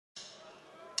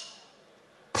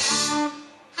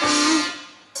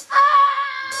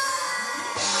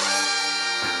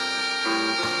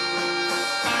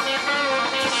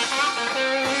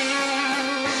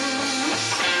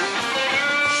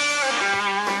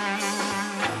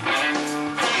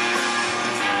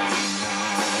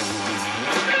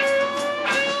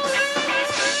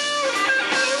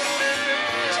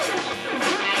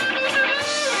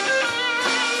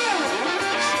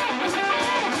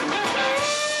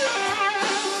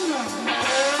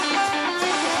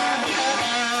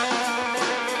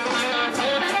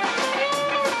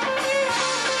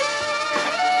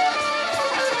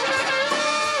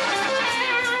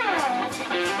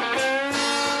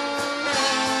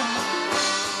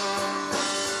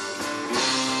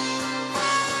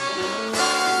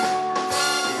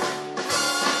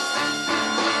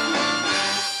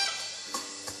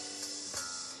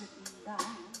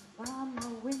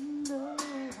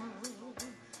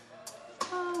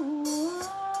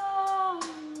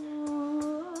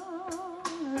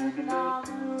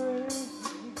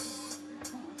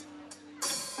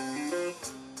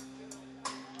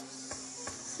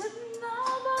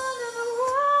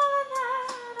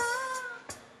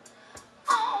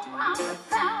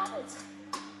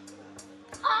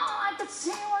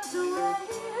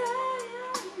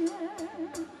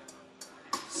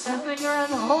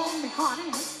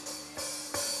honey.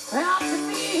 After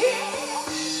me,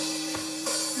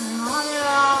 honey,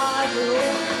 I do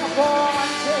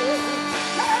want to.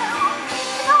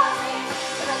 You know what I mean?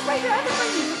 That's right there,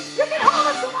 everybody. You can hold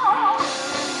it tomorrow.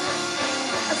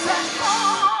 I said,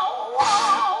 oh, oh,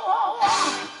 oh, oh,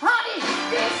 honey,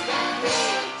 this can be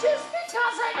just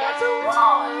because I get to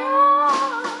roll you.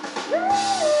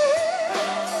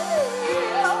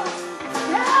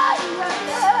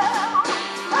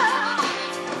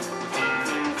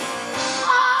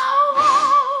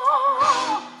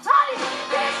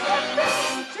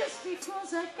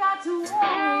 Because I got to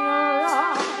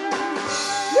warn you.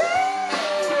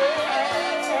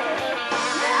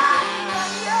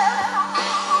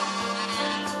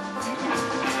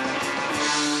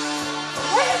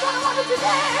 Today,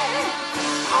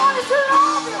 I wanted to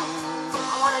love you. I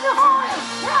wanted to hold you.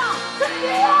 Yeah, to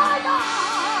the eye.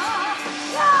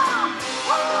 Yeah,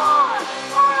 all right,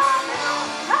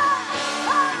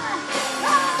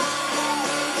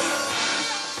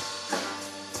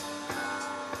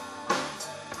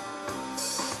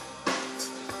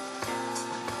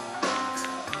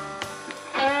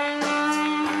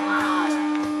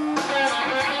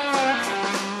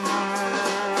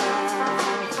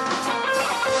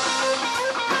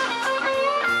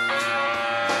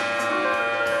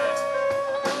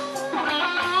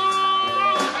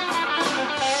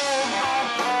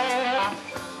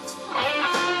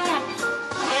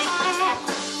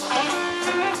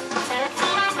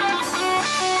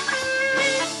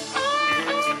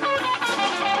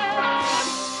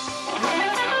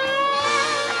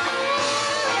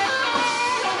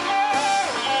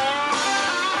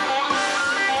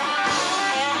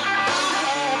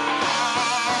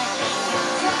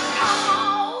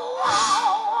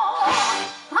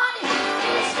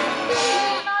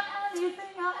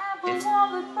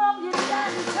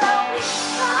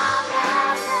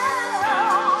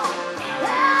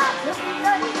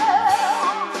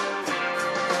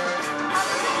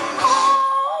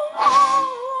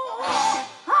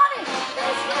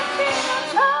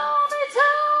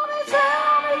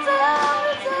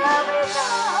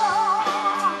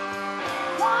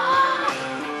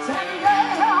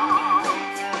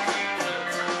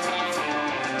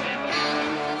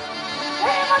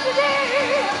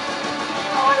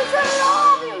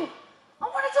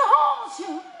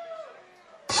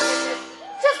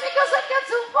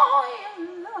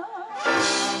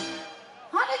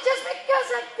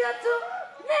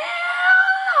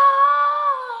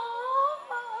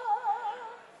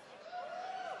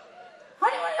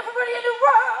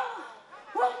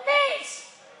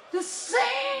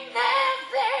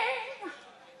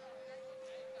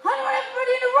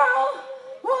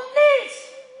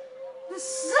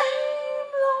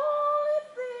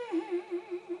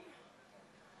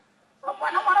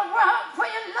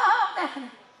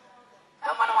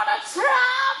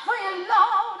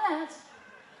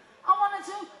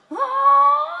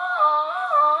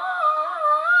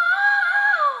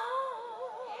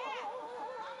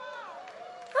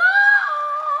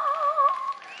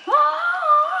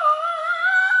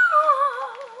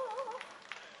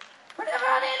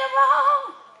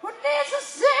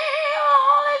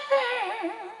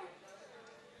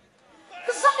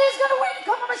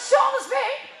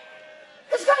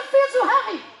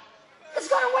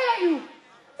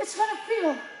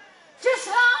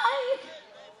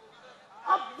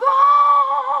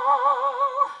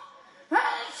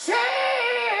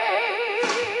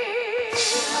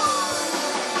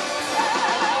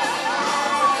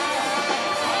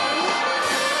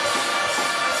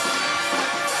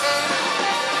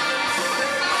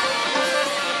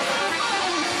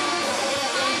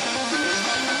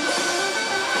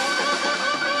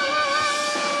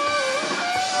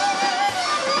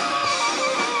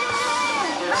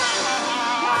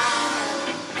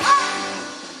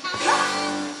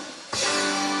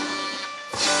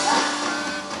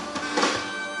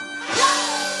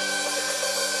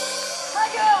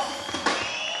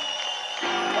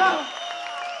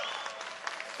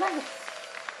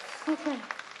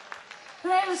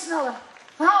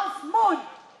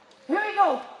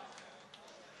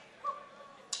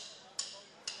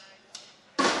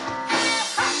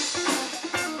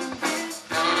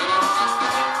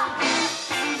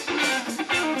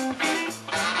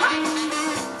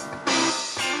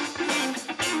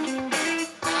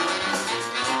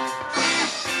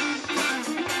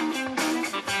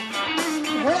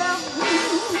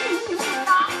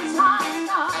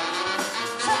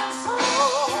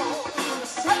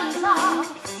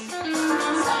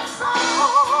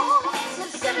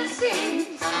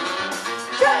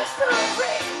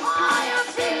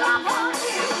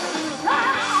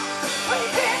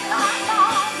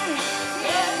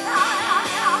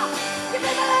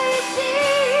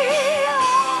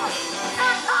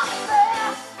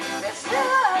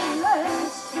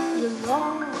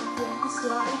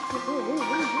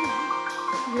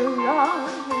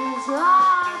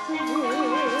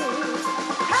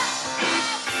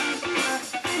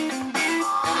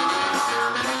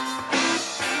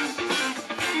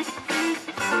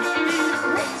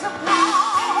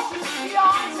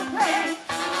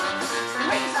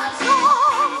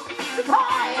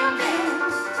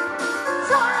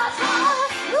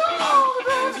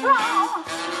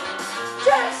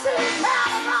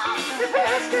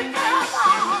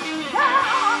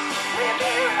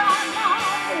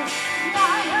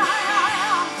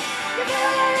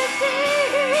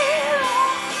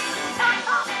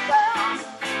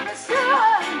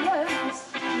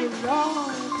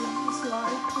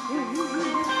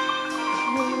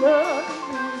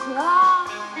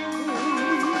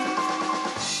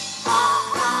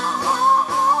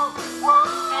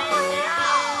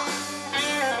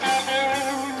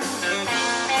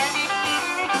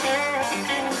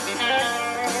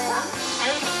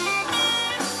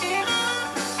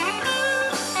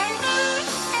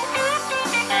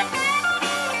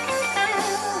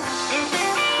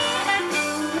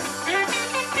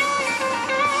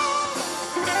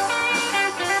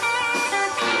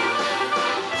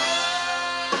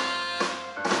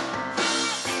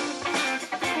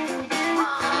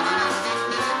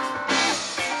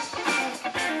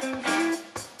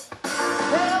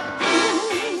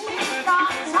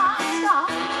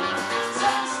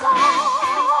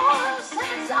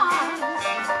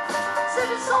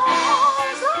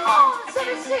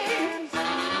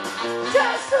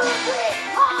 Just to be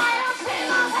higher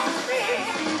than I want to be.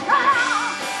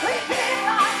 Now, we feel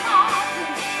like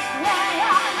mountains. Yeah,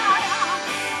 yeah, yeah,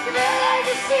 yeah. Give me a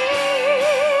legacy.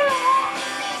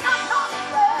 Not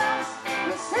nothing else.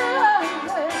 We still love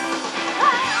it.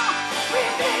 Now, we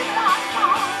feel like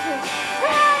mountains.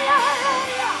 Yeah, yeah,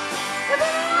 yeah, yeah. Give me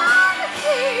a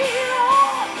legacy.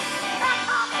 Not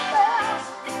nothing else.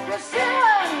 We still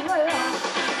love it.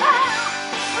 Now,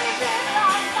 we feel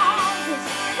like mountains.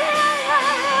 Yeah,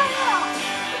 yeah, yeah, yeah.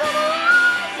 Give me a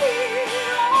legacy.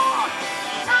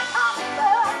 Not nothing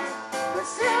else. We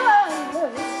still love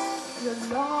it. Your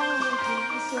love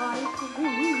is like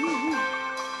me.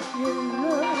 Your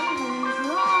love is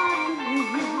like me.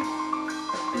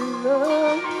 Your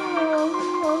love,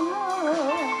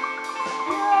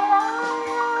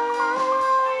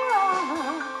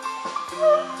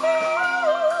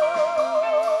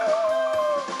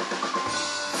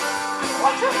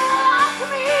 What's your name?